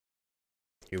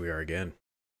Here we are again.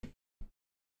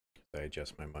 I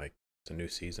adjust my mic. It's a new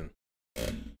season.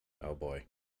 Oh boy.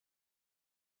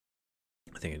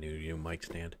 I think I need a new mic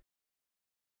stand.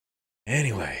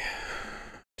 Anyway,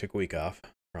 took a week off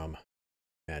from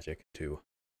Magic to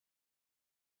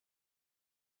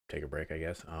take a break, I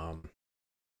guess.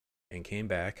 And came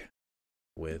back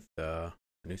with a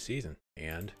new season.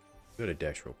 And go to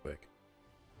decks real quick.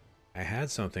 I had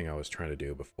something I was trying to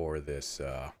do before this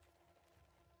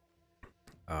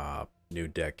new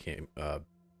deck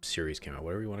series came out,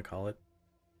 whatever you want to call it,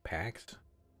 packs,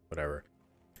 whatever.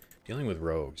 Dealing with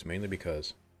rogues, mainly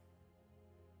because,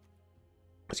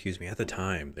 excuse me, at the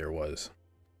time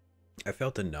I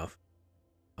felt enough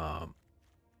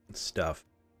stuff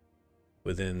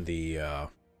within the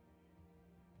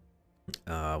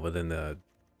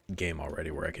game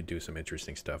already where I could do some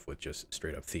interesting stuff with just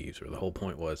straight up thieves. Where the whole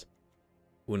point was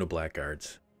Uno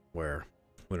Blackguards, where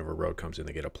whenever a rogue comes in,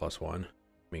 they get a +1. I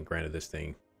mean, granted, this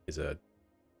thing is a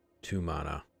 2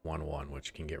 mana 1/1,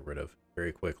 which can get rid of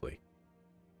very quickly.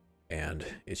 And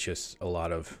it's just a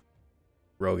lot of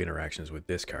rogue interactions with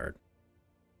this card.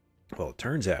 Well, it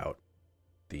turns out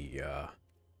let's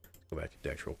go back to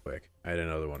decks real quick. I had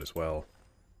another one as well.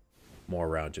 More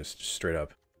around just straight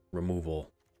up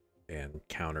removal and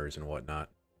counters and whatnot.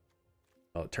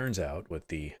 Well, it turns out with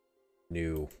the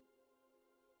new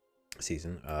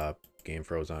season, game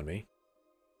froze on me.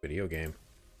 Video game.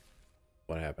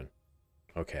 What happened?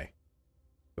 Okay.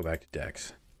 Go back to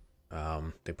decks.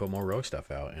 They put more rogue stuff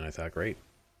out, and I thought, great.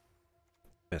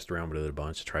 Messed around with it a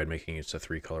bunch. Tried making it a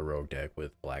 3-color rogue deck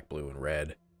with black, blue, and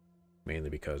red. Mainly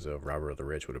because of Robber of the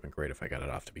Rich. Would have been great if I got it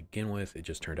off to begin with. It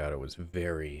just turned out it was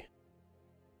very...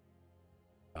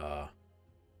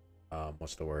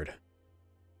 what's the word?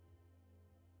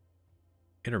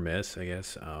 Hit or miss, I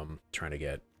guess. Trying to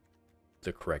get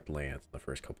the correct lands in the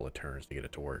first couple of turns to get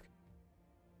it to work.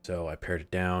 So I pared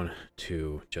it down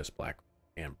to just black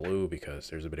and blue because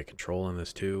there's a bit of control in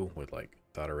this too, with like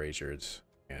Thought Erasures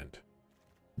and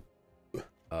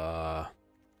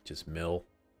just mill.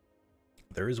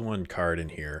 There is one card in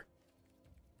here.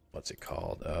 What's it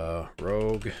called?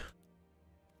 Rogue.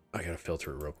 I gotta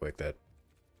filter it real quick. That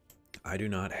I do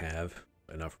not have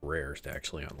enough rares to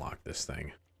actually unlock this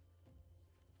thing.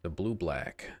 The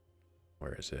blue-black.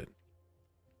 Where is it?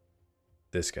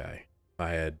 This guy. If I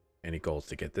had any goals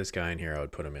to get this guy in here, I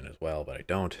would put him in as well, but I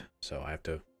don't, so I have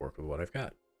to work with what I've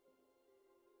got.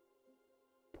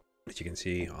 As you can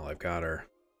see, all I've got are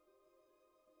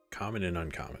common and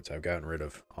uncommons. I've gotten rid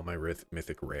of all my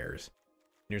mythic rares.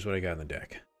 Here's what I got in the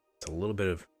deck. It's a little bit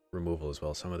of removal as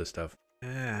well. Some of this stuff,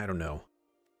 I don't know.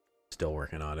 Still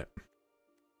working on it.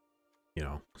 You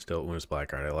know, still Uno's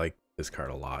Blackguard. I like this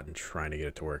card a lot and trying to get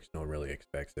it to work. No one really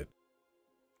expects it.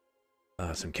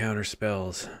 Some counter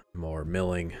spells, more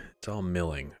milling. It's all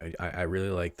milling. I really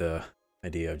like the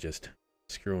idea of just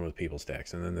screwing with people's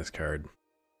decks. And then this card,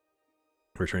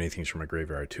 returning things from my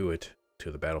graveyard to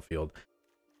the battlefield.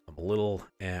 I'm a little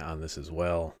on this as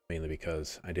well, mainly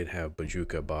because I did have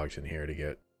Bajuka Bogs in here to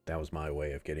get. That was my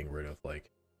way of getting rid of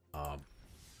like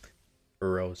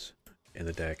burrows in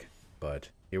the deck. But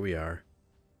here we are,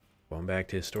 going back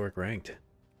to historic ranked.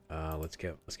 Let's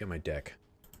get my deck.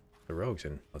 The rogues,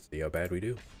 and let's see how bad we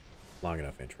do. Long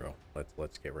enough intro.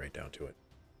 Let's get right down to it.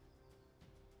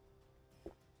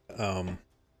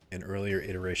 In earlier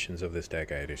iterations of this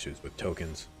deck, I had issues with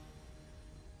tokens.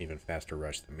 Even faster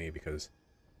rush than me because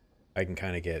I can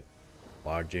kind of get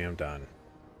log jammed on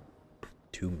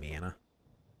 2 mana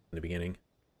in the beginning.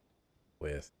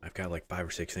 I've got like 5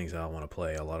 or 6 things that I want to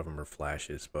play. A lot of them are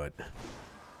flashes, but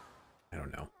I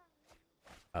don't know.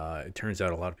 It turns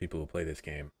out a lot of people who play this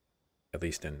game, at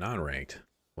least in non-ranked,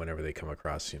 whenever they come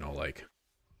across, you know, like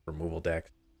removal decks,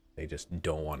 they just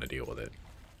don't want to deal with it.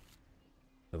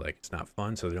 They're like, it's not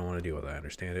fun, so they don't want to deal with it. I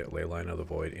understand it. Leyline of the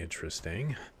Void,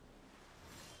 interesting.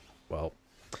 Well,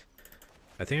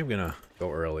 I think I'm gonna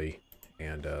go early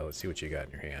and let's see what you got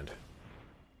in your hand.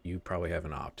 You probably have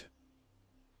an opt.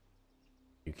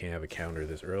 You can't have a counter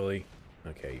this early.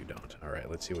 Okay, you don't. All right,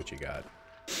 let's see what you got.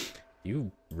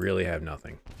 You really have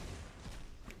nothing.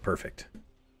 Perfect.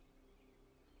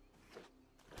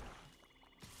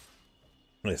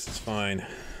 This is fine.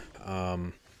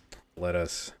 Let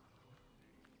us...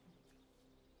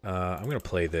 I'm going to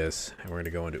play this, and we're going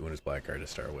to go into Uno's Blackguard to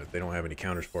start with. They don't have any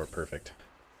counters for it. Perfect.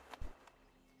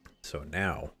 So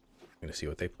now, I'm going to see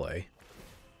what they play.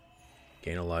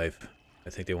 Gain a life.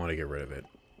 I think they want to get rid of it.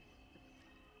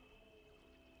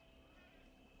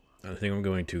 I think I'm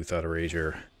going to Thought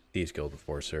Erasure, Thieves Guild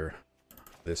Enforcer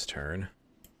this turn.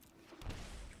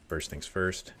 First things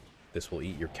first. This will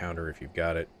eat your counter if you've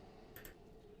got it.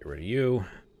 Get rid of you.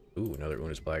 Ooh, another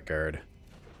Una's Blackguard.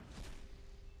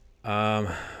 I'm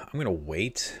gonna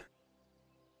wait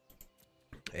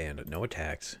and no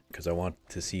attacks because I want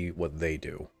to see what they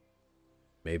do.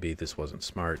 Maybe this wasn't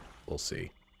smart. We'll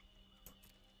see.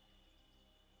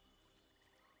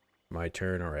 My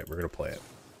turn. All right, we're gonna play it.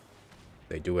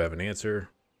 They do have an answer.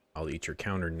 I'll eat your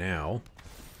counter now.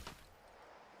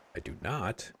 I do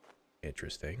not.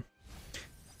 Interesting.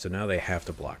 So now they have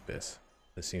to block this.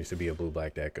 This seems to be a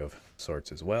blue-black deck of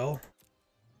sorts as well.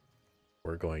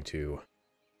 We're going to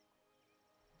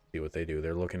see what they do.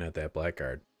 They're looking at that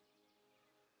blackguard.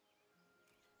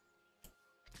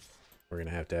 We're going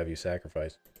to have you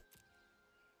sacrifice.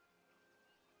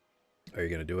 Are you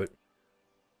going to do it?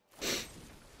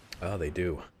 Oh, they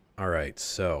do. Alright,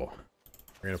 so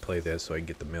we're going to play this so I can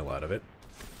get the mill out of it.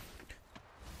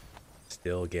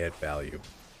 Still get value.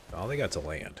 All they got's a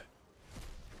land.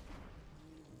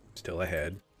 Still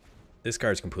ahead. This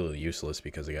card's completely useless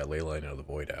because they got Leyline of the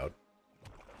Void out.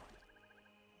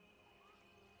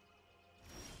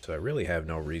 So I really have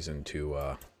no reason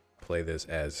to play this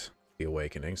as the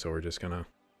Awakening, so we're just gonna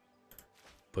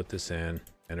put this in,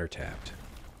 enter tapped.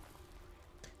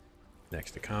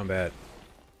 Next to combat.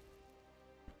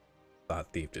 Thought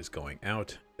Thief is going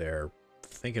out. They're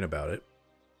thinking about it.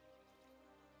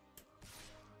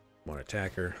 One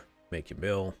attacker, make you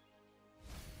mill.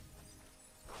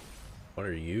 What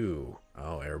are you?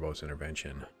 Oh, Erebos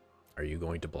Intervention. Are you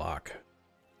going to block?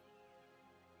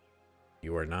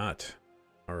 You are not.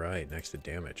 Alright, next to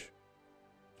damage.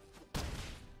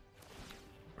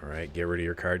 Alright, get rid of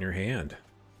your card in your hand.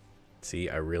 See,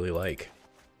 I really like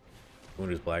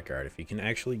Una's Blackguard. If you can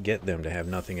actually get them to have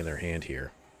nothing in their hand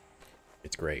here,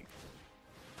 it's great.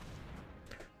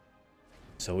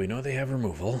 So we know they have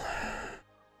removal.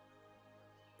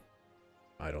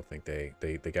 I don't think they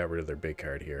got rid of their big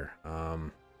card here.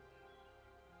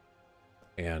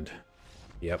 And,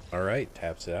 yep, alright,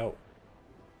 taps it out.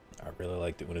 I really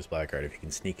like the Una's Blackguard if you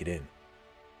can sneak it in.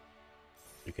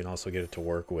 You can also get it to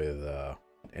work with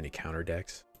any counter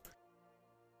decks.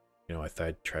 You know, I thought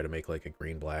I'd try to make like a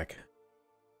green-black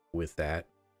with that.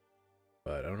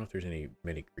 But I don't know if there's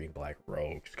many green-black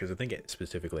rogues, because I think it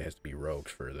specifically has to be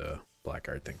rogues for the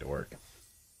Blackguard thing to work.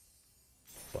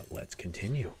 But let's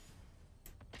continue.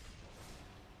 I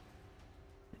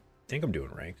think I'm doing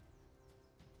ranked.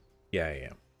 Yeah, I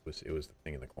am. It was the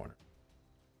thing in the corner.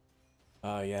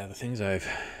 Yeah, the things I've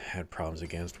had problems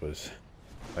against was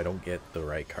if I don't get the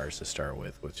right cards to start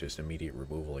with just immediate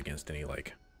removal against any,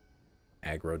 like,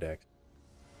 aggro deck,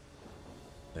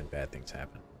 then bad things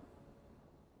happen.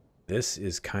 This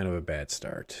is kind of a bad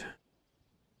start.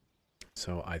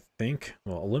 So I think,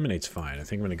 well, Eliminate's fine. I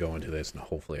think I'm going to go into this and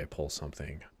hopefully I pull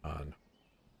something out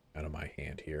of my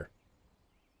hand here.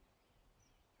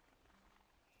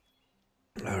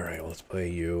 Alright, well, let's play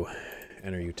you.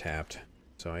 Enter you tapped.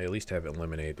 So I at least have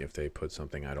Eliminate if they put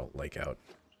something I don't like out.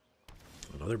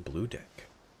 Another blue deck.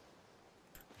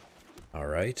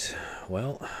 Alright,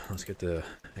 well, let's get the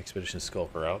Expedition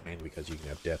Skulker out, mainly because you can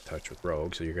have Death Touch with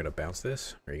Rogue. So you're going to bounce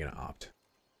this, or you're going to opt.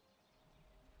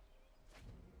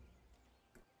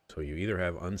 So you either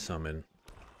have Unsummon.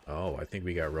 Oh, I think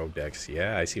we got Rogue decks.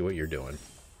 Yeah, I see what you're doing.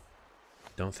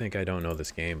 Don't think I don't know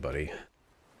this game, buddy.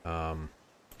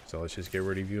 So let's just get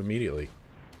rid of you immediately.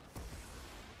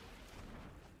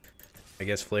 I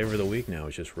guess flavor of the week now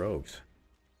is just rogues.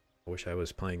 I wish I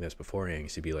was playing this beforehand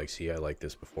to be like, see, I liked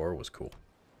this before, it was cool.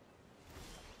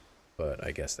 But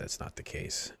I guess that's not the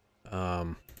case.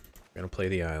 I'm gonna play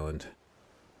the island.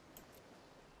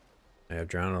 I have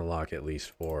Drown and Lock at least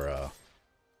for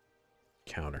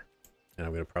counter. And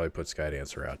I'm gonna probably put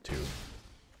Skydancer out to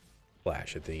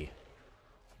flash at in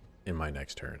my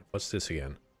next turn. What's this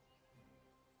again?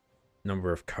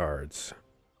 Number of cards.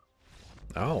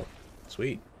 Oh,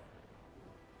 sweet.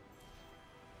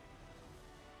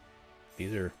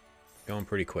 These are going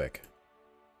pretty quick.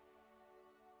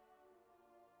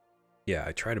 Yeah,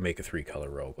 I try to make a 3-color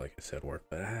rogue, like I said, work,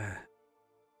 but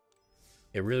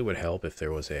it really would help if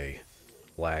there was a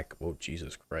black, oh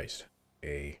Jesus Christ,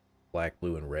 a black,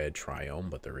 blue, and red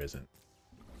triome, but there isn't.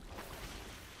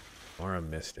 Or a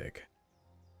mystic.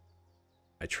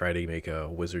 I tried to make a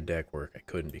wizard deck work. I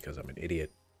couldn't because I'm an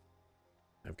idiot.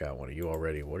 I've got one of you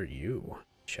already. What are you?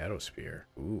 Shadow Spear.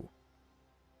 Ooh.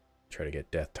 Try to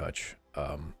get Death Touch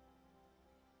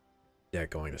deck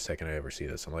going the second I ever see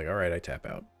this. I'm like, alright, I tap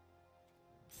out.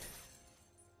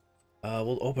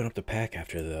 We'll open up the pack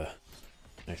after the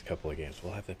next couple of games.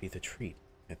 We'll have that be the treat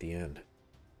at the end.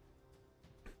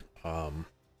 I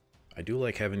do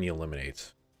like having the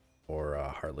Eliminates or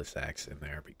Heartless Axe in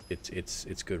there.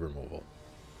 It's good removal.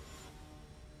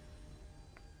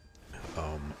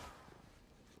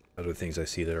 Other things I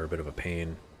see that are a bit of a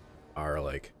pain are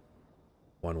like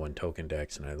 1/1 token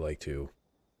decks, and I'd like to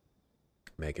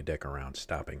make a deck around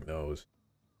stopping those.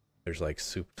 There's like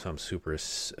some super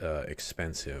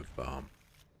expensive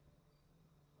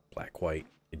black-white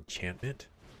enchantment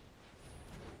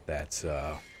that's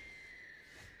we're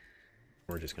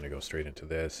just going to go straight into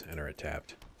this, enter it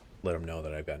tapped, let them know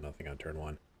that I've got nothing on turn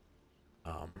 1.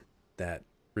 That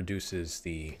reduces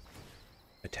the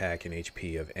attack and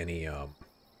HP of any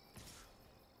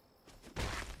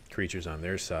creatures on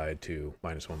their side to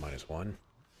 -1/-1,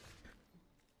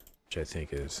 which I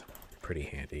think is pretty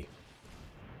handy.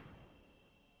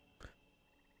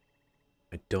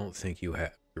 I don't think you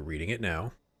have... You're reading it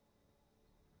now.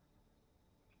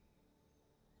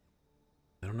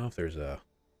 I don't know if there's a...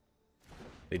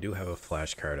 They do have a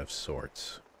flashcard of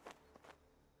sorts.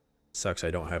 Sucks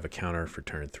I don't have a counter for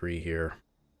turn 3 here.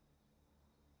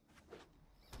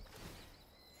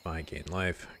 Fine, gain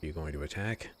life. Are you going to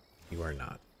attack? You are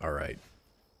not. Alright.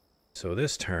 So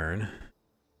this turn,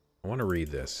 I want to read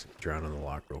this. Drown on the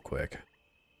lock real quick.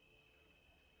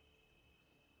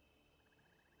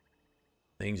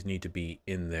 Things need to be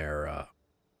in their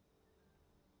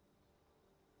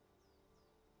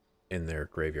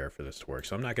graveyard for this to work.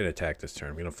 So I'm not going to attack this turn.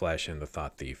 I'm going to flash in the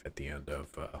Thought Thief at the end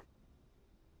of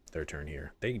their turn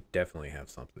here. They definitely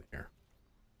have something here.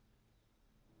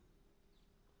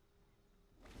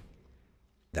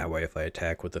 That way, if I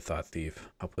attack with the Thought Thief,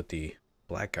 I'll put the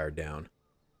Blackguard down.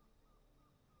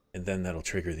 And then that'll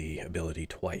trigger the ability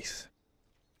twice.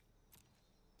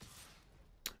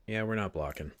 Yeah, we're not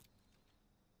blocking.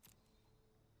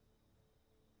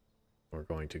 We're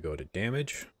going to go to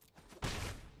damage.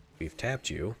 We've tapped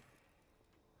you.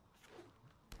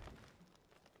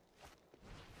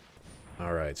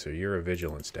 Alright, so you're a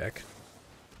Vigilance deck.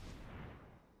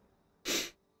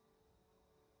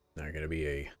 Now going to be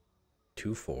a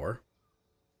 2/4.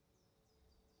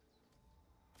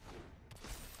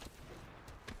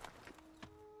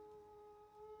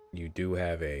 You do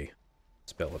have a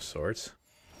spell of sorts.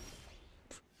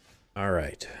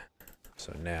 Alright,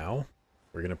 so now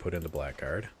we're going to put in the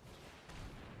Blackguard.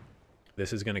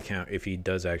 This is going to count, if he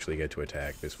does actually get to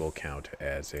attack, this will count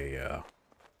as a,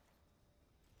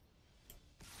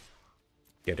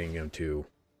 getting him to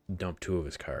dump 2 of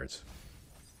his cards.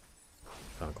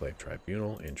 Conclave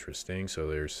Tribunal, interesting. So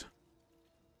there's...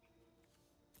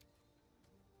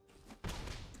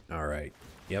 Alright,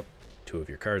 yep, 2 of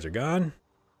your cards are gone.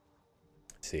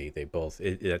 See, they both...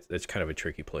 That's kind of a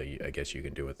tricky play, I guess you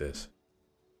can do with this.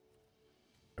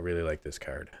 I really like this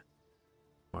card.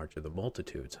 March of the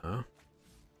Multitudes, huh?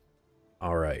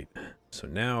 Alright, so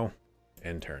now,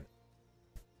 end turn.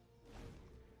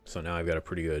 So now I've got a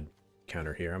pretty good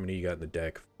counter here. How many you got in the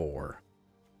deck? 4.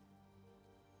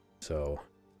 So,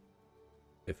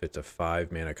 if it's a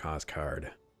 5 mana cost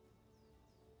card,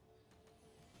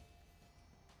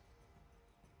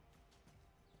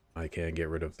 I can get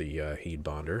rid of the Heed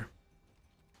Bonder.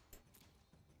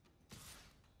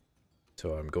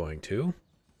 So I'm going to...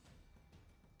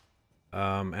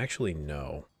 actually,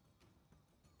 no.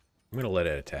 I'm going to let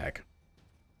it attack.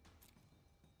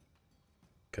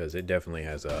 Because it definitely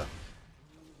has a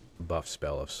buff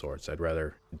spell of sorts. I'd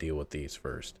rather deal with these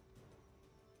first.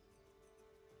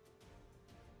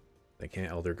 They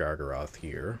can't Elder Gargaroth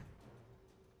here.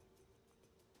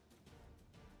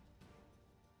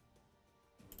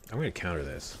 I'm going to counter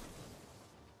this.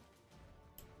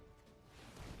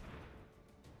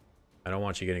 I don't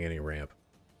want you getting any ramp.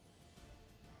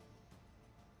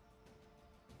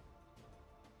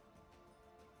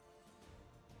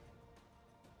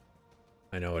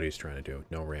 I know what he's trying to do.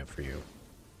 No ramp for you.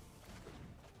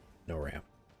 No ramp.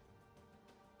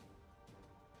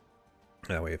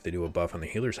 That way, if they do a buff on the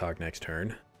Healer's Hawk next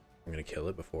turn, I'm going to kill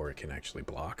it before it can actually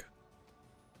block.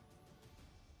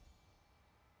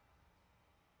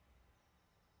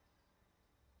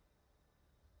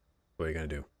 What are you going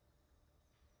to do?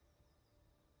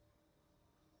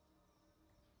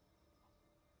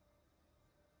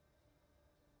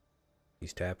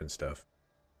 He's tapping stuff.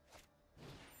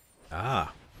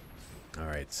 Ah!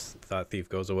 Alright, Thought Thief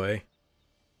goes away.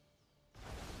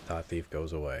 Thought Thief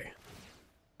goes away.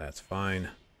 That's fine.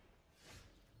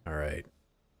 Alright.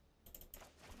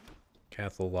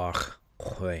 Cathalloch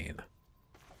Lane.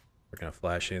 We're going to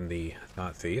flash in the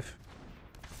Thought Thief.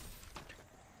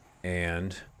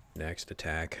 And next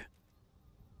attack.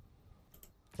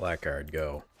 Blackguard,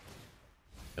 go.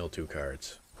 Mill 2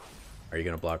 cards. Are you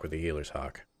going to block with the Healer's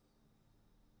Hawk?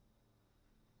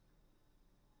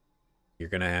 You're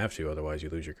going to have to, otherwise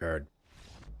you lose your card.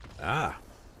 Ah!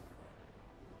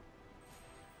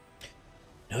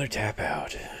 Another tap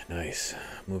out. Nice.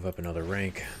 Move up another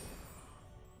rank.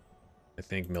 I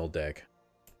think mill deck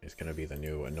is going to be the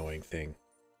new annoying thing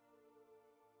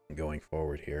going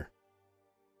forward here.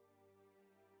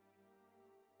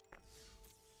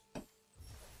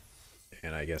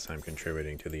 And I guess I'm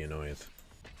contributing to the annoyance.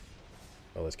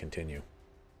 Well, let's continue.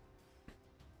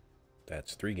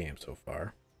 That's 3 games so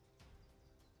far.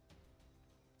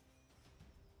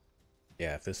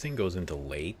 Yeah, if this thing goes into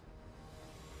late,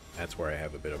 that's where I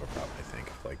have a bit of a problem, I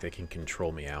think. Like, they can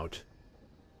control me out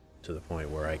to the point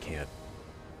where I can't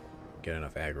get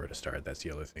enough aggro to start. That's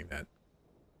the other thing that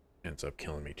ends up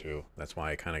killing me, too. That's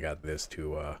why I kind of got this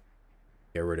to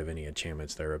get rid of any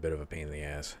enchantments that are a bit of a pain in the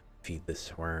ass. Feed the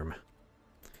swarm.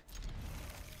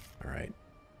 Alright.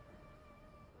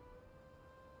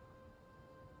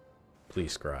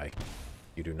 Please scry.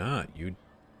 You do not. You...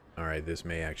 Alright, this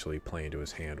may actually play into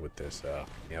his hand with this.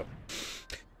 Yep.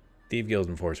 Thief Guild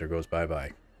Enforcer goes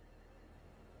bye-bye.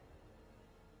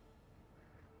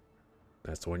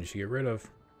 That's the one you should get rid of.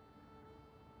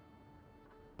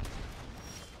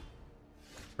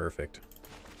 Perfect.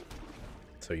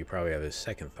 So you probably have his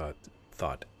second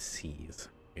thought seize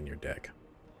in your deck.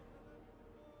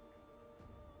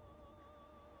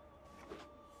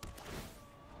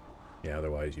 Yeah,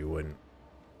 otherwise you wouldn't.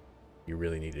 You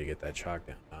really needed to get that chalk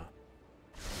down, huh?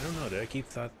 I don't know, did I keep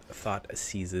thought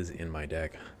seizes in my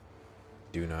deck?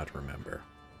 Do not remember.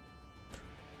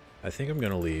 I think I'm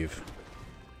gonna leave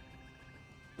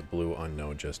the blue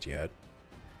unknown just yet.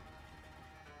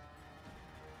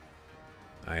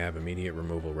 I have immediate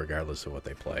removal regardless of what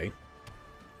they play.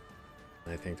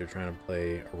 I think they're trying to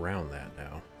play around that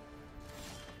now.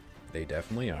 They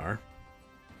definitely are.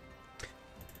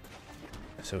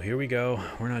 So here we go.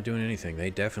 We're not doing anything.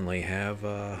 They definitely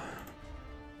have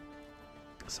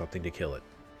something to kill it.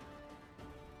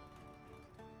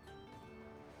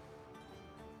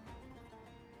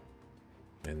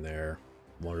 And they're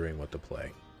wondering what to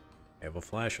play. They have a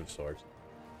flash of sorts.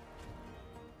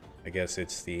 I guess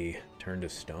it's the turn to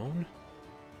stone?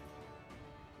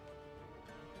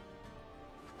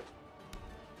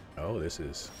 Oh, this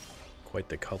is quite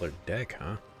the colored deck,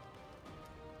 huh?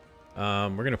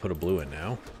 We're gonna put a blue in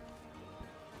now.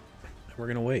 We're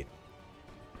gonna wait.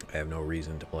 I have no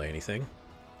reason to play anything.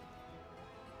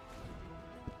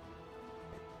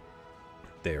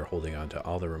 They are holding on to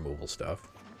all the removal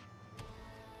stuff.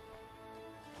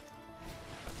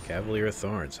 Cavalier of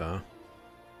Thorns, huh?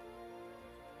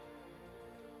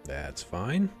 That's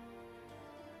fine.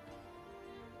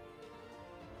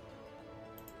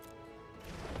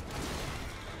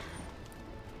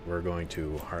 We're going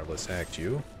to Heartless Act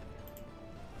you.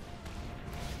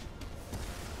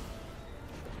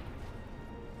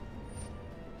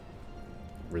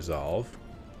 Resolve.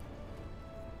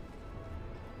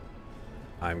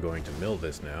 I'm going to mill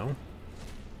this now.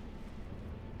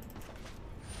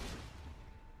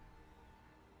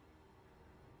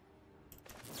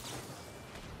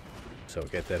 So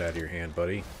get that out of your hand,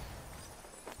 buddy.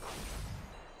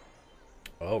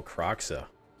 Oh, Croxa.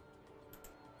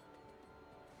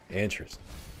 Interesting.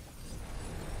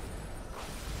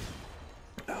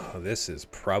 Oh, this is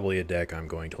probably a deck I'm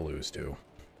going to lose to.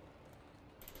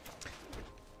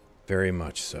 Very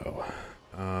much so.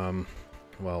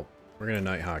 Well, we're going to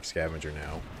Nighthawk Scavenger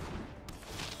now.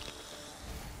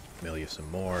 Mill you some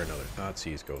more. Another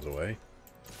Thoughtseize goes away.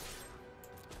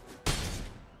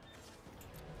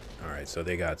 Alright, so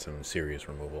they got some serious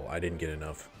removal. I didn't get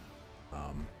enough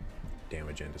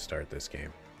damage in to start this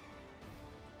game.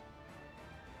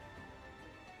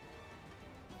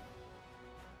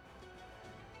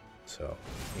 So,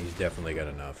 he's definitely got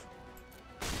enough.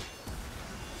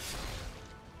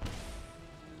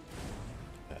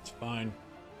 That's fine.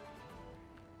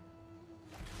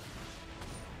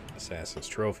 Assassin's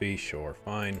Trophy, sure,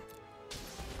 fine.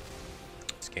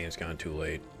 This game's gone too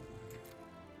late.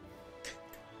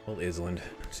 Well, Island.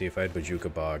 See if I had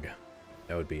Bajuka Bog.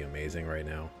 That would be amazing right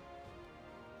now.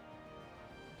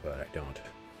 But I don't.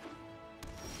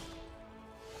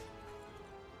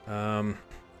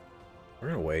 We're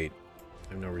gonna wait.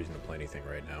 I have no reason to play anything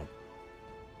right now.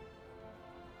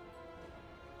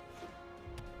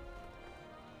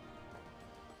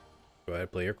 Go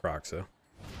ahead, play your Croxa.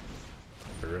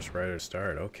 First Rider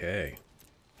start, okay.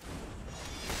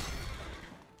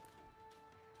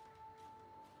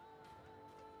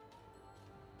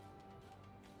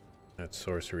 That's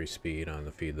sorcery speed on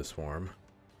the Feed the Swarm.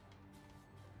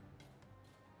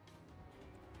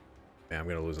 Yeah, I'm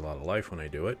gonna lose a lot of life when I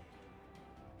do it.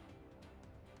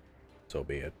 So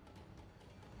be it.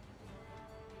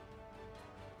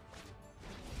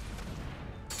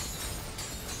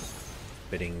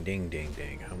 Bidding ding ding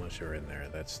ding. How much are in there?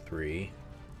 That's 3.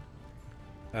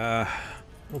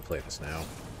 We'll play this now.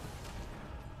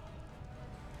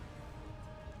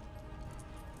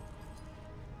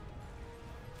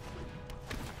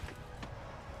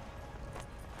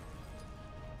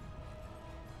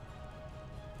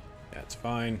 It's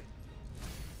fine.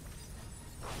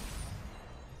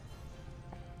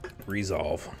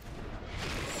 Resolve.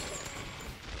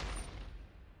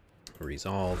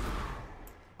 Resolve.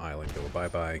 Island go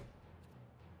bye-bye.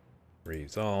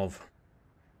 Resolve.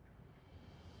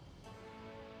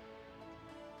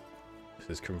 This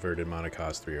is converted mana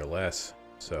cost 3 or less,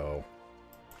 so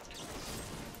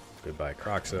goodbye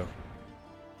Croxa.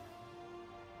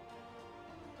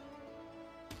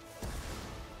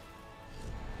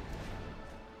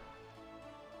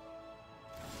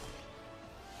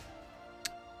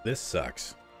 This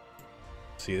sucks.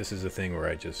 See, this is the thing where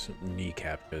I just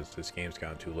kneecapped because this game's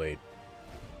gone too late.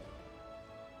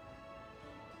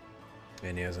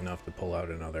 And he has enough to pull out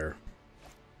another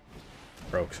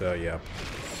Croxa, yeah.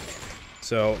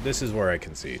 So, this is where I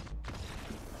concede.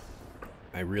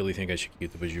 I really think I should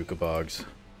keep the Bazooka Bogs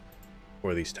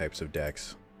for these types of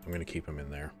decks. I'm going to keep them in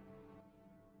there.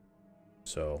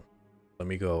 So, let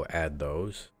me go add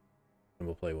those, and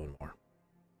we'll play one more.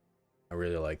 I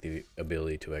really like the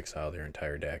ability to exile their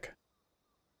entire deck.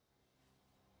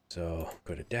 So,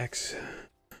 go to decks.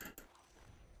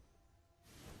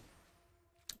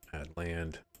 Add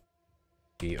land.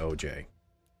 BOJ.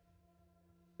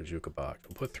 Bazooka Box.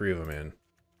 We'll put 3 of them in.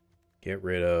 Get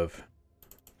rid of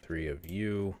 3 of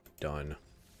you. Done.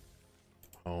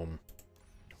 Home.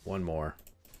 1 more.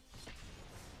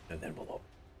 And then we'll open.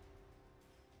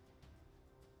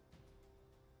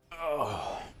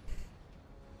 Oh.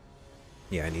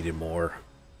 Yeah, I needed more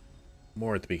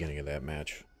at the beginning of that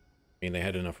match. I mean, they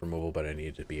had enough removal, but I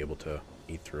needed to be able to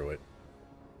eat through it.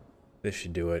 This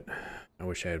should do it. I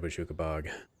wish I had Bazooka Bog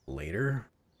later.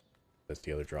 That's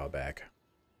the other drawback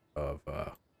of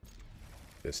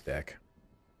this deck.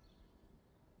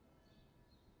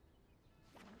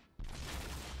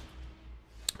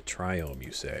 Triome,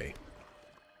 you say?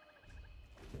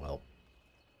 Well,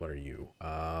 what are you?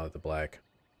 The black,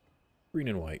 green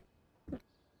and white.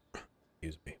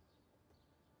 Excuse me.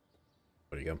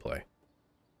 What are you gonna play?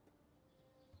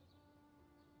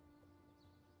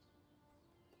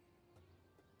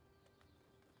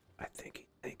 I think he's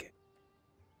thinking.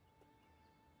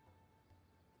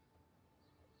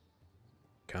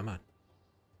 Come on.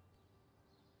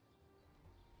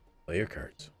 Play your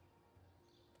cards.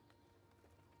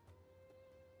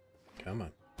 Come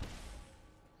on.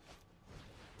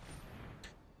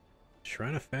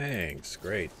 Shrine of Fangs.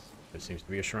 Great. There seems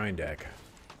to be a shrine deck.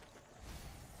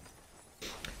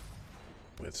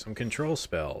 With some control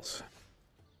spells.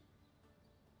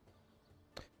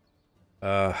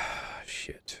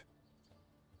 Shit.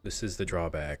 This is the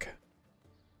drawback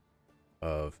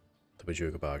of the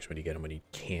Bazooka Box when you get them when you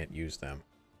can't use them.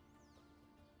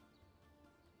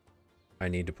 I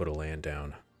need to put a land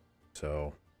down.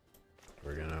 So,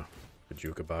 we're gonna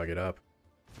Bazooka Bog it up.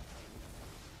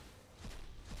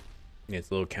 Yeah, it's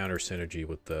a little counter synergy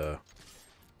with the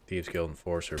Thieves Guild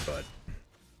Enforcer, but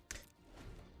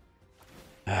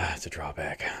it's a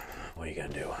drawback. What are you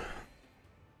gonna do?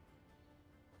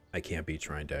 I can't beat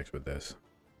shrine decks with this.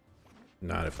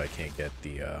 Not if I can't get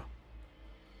the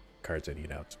cards I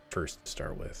need out first to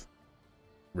start with.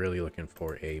 Really looking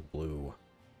for a blue.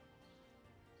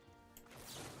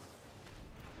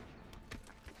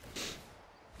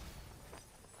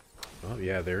 Oh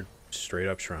yeah, they're straight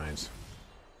up shrines.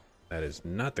 That is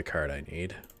not the card I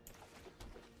need.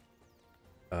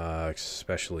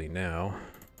 Especially now.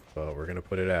 But we're gonna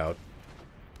put it out.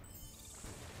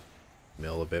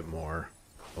 Mill a bit more.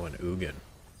 Oh, an Ugin.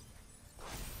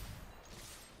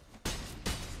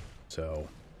 So,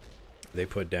 they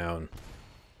put down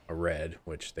a red,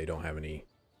 which they don't have any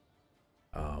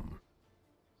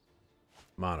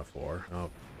mana for. Oh,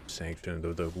 Sanction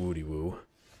of the Woody Woo.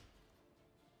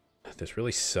 This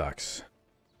really sucks.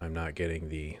 I'm not getting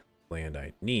the land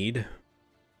I need.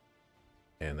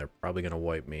 And they're probably going to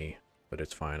wipe me, but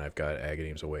it's fine. I've got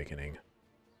Agadeem's Awakening.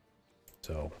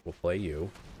 So, we'll play you.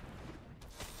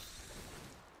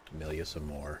 Mill you some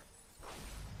more.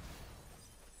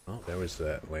 Oh, there was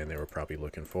that land they were probably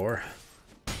looking for.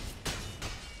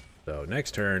 So,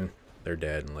 next turn, they're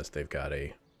dead unless they've got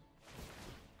a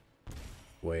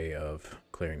way of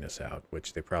clearing this out,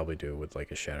 which they probably do with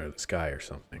like a Shadow of the Sky or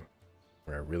something.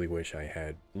 Where I really wish I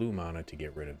had blue mana to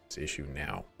get rid of this issue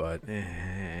now, but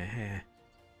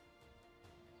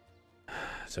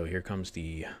So here comes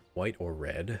the white or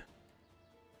red.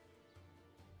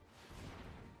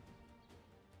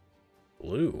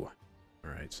 Blue.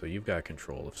 Alright, so you've got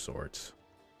control of sorts.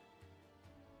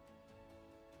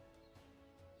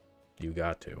 You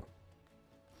got to.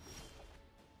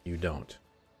 You don't.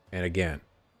 And again,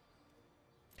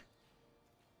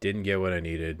 didn't get what I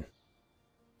needed.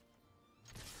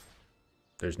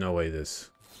 There's no way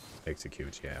this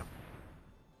Executes, yeah.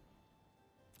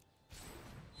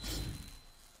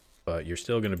 But you're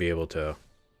still going to be able to...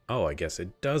 Oh, I guess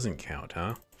it doesn't count,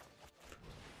 huh?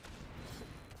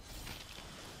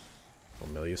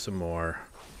 We'll mill you some more.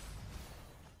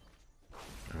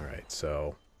 Alright,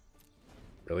 so...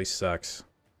 Really sucks.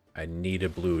 I need a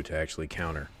blue to actually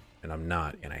counter. And I'm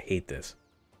not, and I hate this.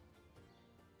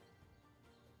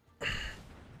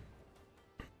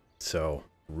 So,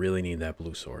 really need that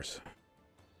blue source.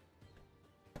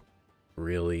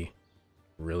 Really,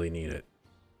 really need it.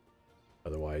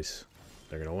 Otherwise,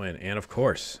 they're going to win. And of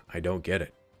course, I don't get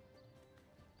it.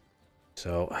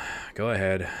 So, go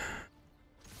ahead.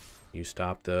 You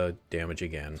stop the damage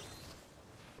again.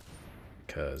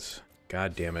 Because,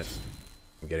 god damn it,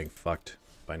 I'm getting fucked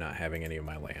by not having any of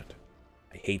my land.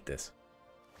 I hate this.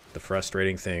 The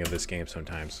frustrating thing of this game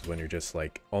sometimes is when you're just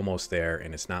like almost there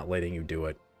and it's not letting you do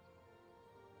it.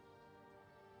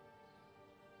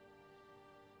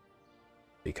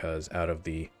 Because out of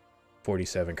the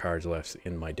 47 cards left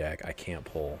in my deck, I can't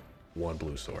pull one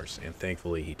blue source. And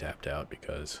thankfully he tapped out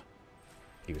because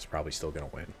he was probably still going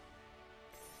to win.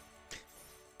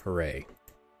 Hooray.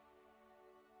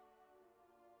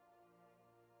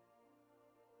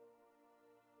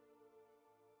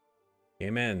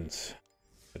 Game ends.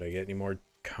 Did I get any more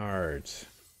cards?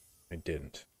 I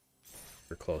didn't.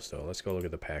 We're close though. Let's go look at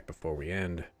the pack before we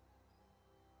end.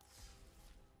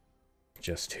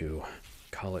 Just to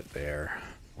call it there.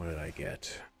 What did I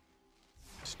get?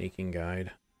 Sneaking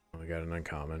Guide. Oh, I got an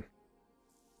uncommon.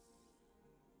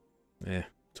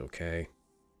 It's okay.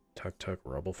 Tuk Tuk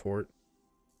Rubble Fort.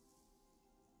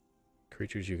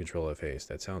 Creatures you control have haste.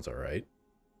 That sounds alright.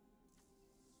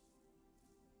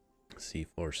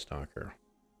 Seafloor Stalker.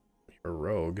 You're a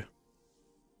rogue.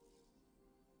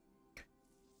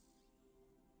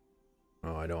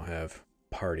 Oh, I don't have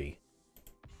Party.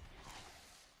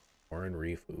 Orin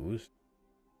Reef Ooze.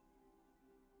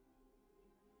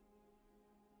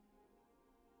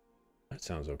 That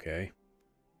sounds okay.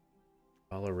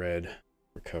 Follow Red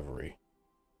Recovery.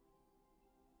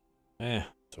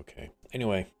 It's okay.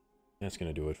 Anyway, that's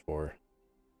gonna do it for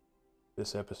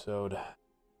this episode.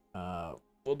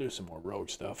 We'll do some more rogue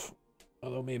stuff.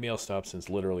 Although maybe I'll stop since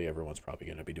literally everyone's probably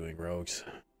gonna be doing rogues.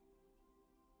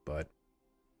 But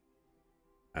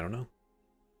I don't know.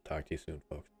 Talk to you soon,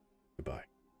 folks. Goodbye.